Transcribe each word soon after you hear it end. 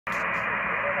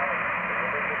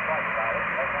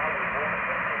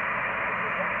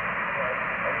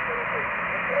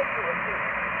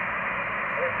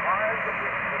It's hard to be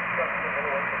constructive in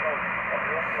a way because of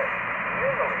the effect.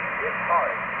 Really, it's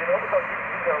hard, you know, because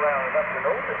you've been around enough to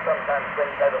know that sometimes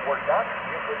things haven't worked out.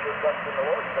 You put your trust in the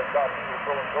Lord, you said, God, you will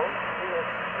so and so.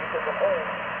 You took them home,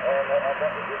 and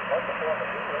that was just one form of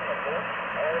healing, of course.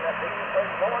 And that healing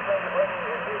takes more than to bring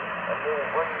you in here. And then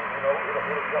when, you know,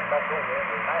 it'll jump back over there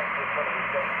and remind you of some of these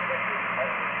things that you might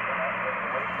have done out there the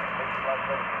way you think you like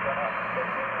things to done out. But then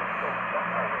you're so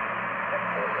sometimes it's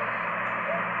for you.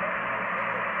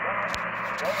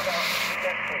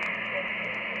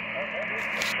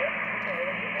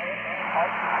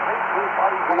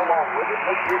 Go along with it,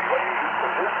 make your way to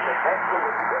this, and that's the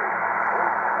way to go.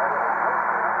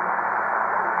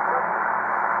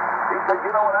 He said,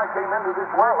 you know, when I came into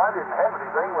this world, I didn't have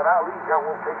anything. When I leave, I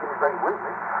won't take anything with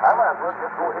me. I might as well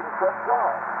just go ahead and trust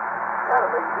God. Isn't that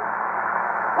amazing?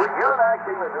 When you and I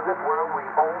came into this world, we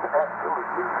owned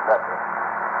absolutely nothing.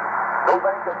 No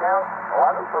bank account. Oh, I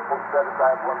know some folks set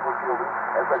aside one for children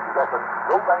and such as that, but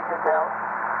no bank account.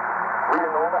 We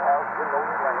didn't own a house, didn't own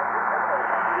a land.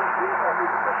 We didn't have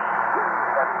anything. We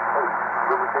had faith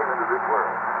when we came into this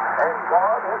world. And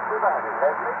God has provided,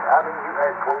 hasn't He? I mean, you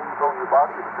had clothes on your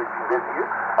body that you live here.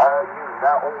 You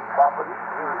now own property,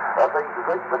 things to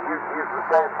think, but here's the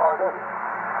sad part of it.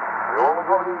 You're only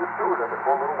going to be the steward of it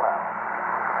for a little while.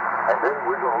 And then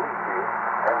we're going to leave here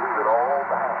and leave it all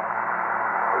behind.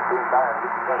 At the same time,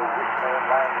 this is that old rich man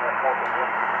lying in that mortal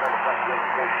room, on the front of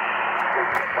the gate.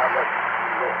 Now that's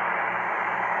left.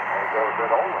 And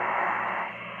that only.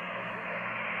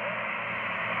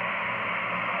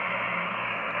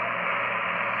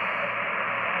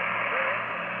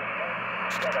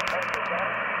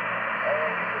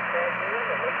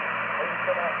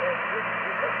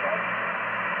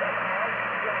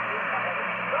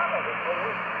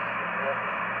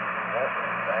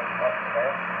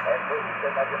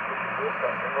 I just put your full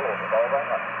trust in the Lord with all thy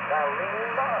heart. Now lean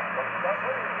not on that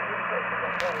way. You say to the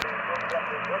Lord,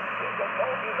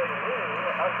 don't even lean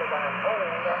unto thine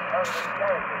own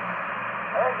understanding.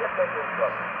 And just take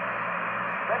instruction.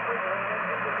 Simply lean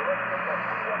in the direction that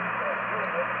you understand. You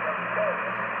understand.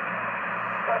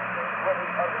 Trusting when we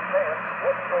understand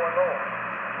what's going on.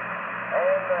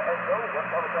 And know what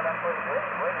all of a sudden I'm going to bring.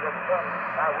 When the sun,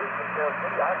 my wisdom tells me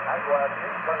I go out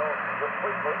here, turn on the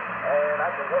sprinkler, and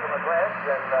I can water my grass,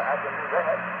 and I can do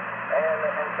that. And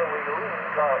so we lean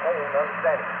to our own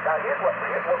understanding. Now here's what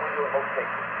we do in most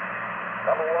cases.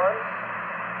 Number one,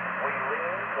 we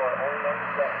lean to our own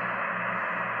understanding.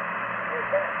 We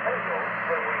can't fail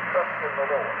when we trust in the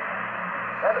Lord.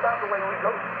 That's about the way we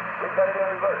go. We've got it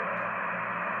in reverse.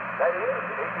 That is,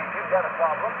 if you've got a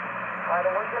problem, try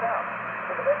to work it out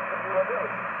to the best of your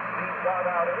ability. Leave God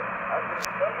out of it until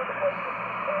you come to the place that you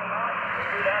cannot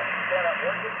figure it out. You cannot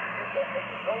work it. You can't make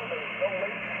it go. There's no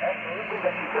way absolutely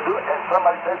that you can do it. And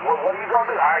somebody says, well, what are you going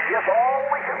to do? I guess all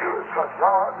we can do is trust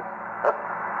God.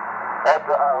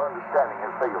 After our understanding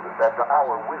has failed us, after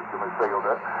our wisdom has failed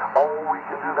us, all we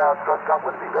can do now is trust God.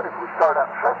 Wouldn't it be better if we start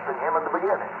out trusting Him in the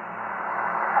beginning?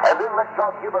 And then let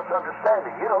God give us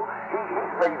understanding. You know,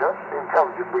 He's made us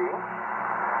intelligent beings.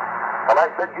 And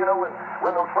I said, you know,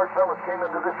 when those first fellows came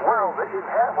into this world, they didn't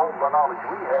have all the knowledge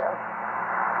we have.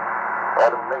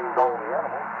 Adam named all the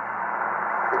animals.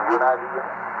 Can you and I do that?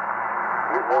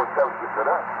 He's more intelligent than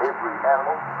us. Every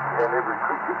animal and every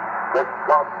creature that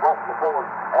God brought before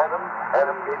Adam,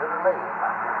 Adam gave it a name.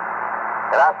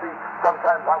 And I see,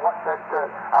 sometimes I watch that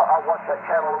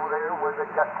channel over there where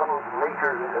they've got some of those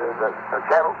nature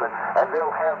channels, and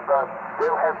they'll have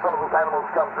some of those animals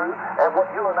come through, and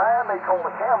what you and I may call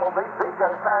a camel, they've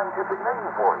got a scientific name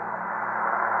for it.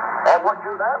 And what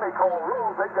you and I may call a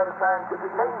rose, they've got a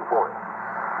scientific name for it.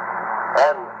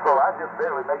 And so I just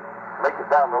barely make it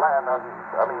down the line. I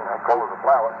call it a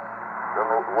flower.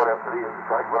 Don't know what else it is. It's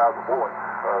like when I was a boy,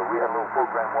 we had a little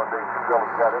program one day, some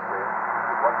fellas got up there.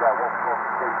 One guy walked across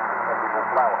the stage with a little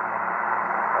flower.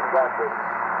 And the guy said,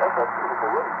 that's a beautiful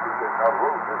rose. He said, now the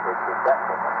rose is a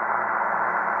chrysanthemum.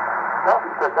 No,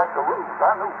 he said, that's a rose.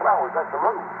 I know flowers, that's a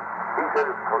rose. He said,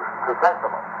 it's a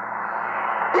chrysanthemum.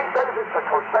 He said, if it's a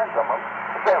chrysanthemum,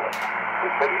 sell it. He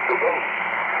said, it's a rose.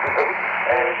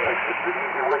 And it's just an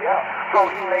easy way out. So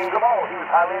he named them all. He was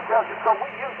highly intelligent. So we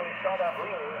usually start out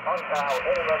leaning onto our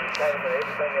own understanding that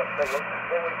everything else fails.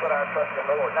 Then we put our trust in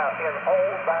the Lord. Now, in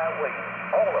all thy ways,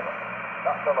 all of us,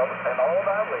 not some of us, in all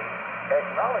thy ways,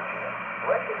 acknowledge Him,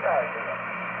 recognize Him.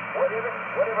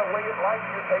 Whatever way of life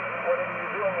you're taking, whatever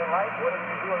you're doing in life, whatever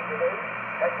you're doing today,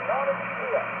 acknowledge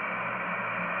Him.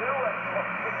 Do it.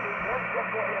 Just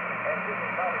go ahead and do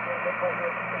it. Just go ahead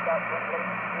and pick out some place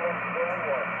you want to go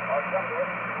or some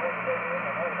direction you want to go in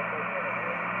and hold the person in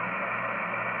it.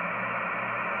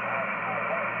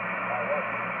 I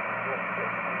want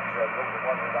go from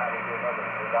one revival to another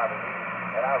revival meeting,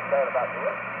 and I was sad about the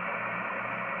rest.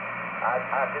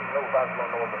 I didn't know if I was going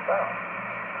north or south.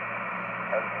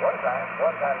 And one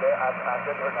time there, I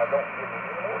said to her, now don't give me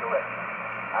any more directions.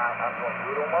 I'm going to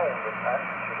do it on my own this time.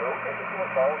 She said, okay, the door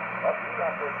falls up to you.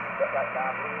 I said, step back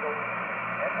down, lean over.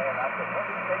 And I said, what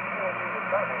do you take you and me to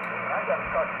start with? I got to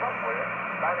start somewhere.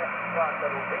 Right after the car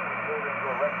said, okay, we go into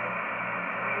a restaurant.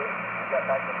 We got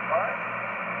back in the car.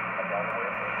 I got away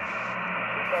from it.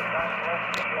 We got down to the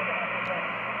restaurant.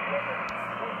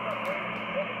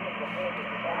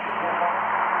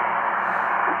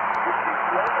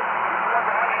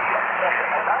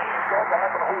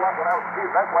 When I was a kid,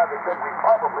 that's why they said we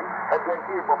probably had been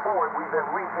here before and we've been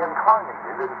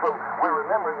reincarnated, and so we're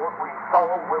remembering what we saw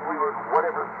when we were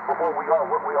whatever before we are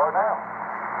what we are now.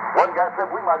 One guy said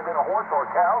we might have been a horse or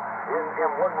a cow in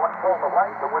one form of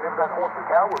life, but whenever that horse or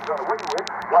cow was done away with,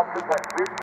 God took that spirit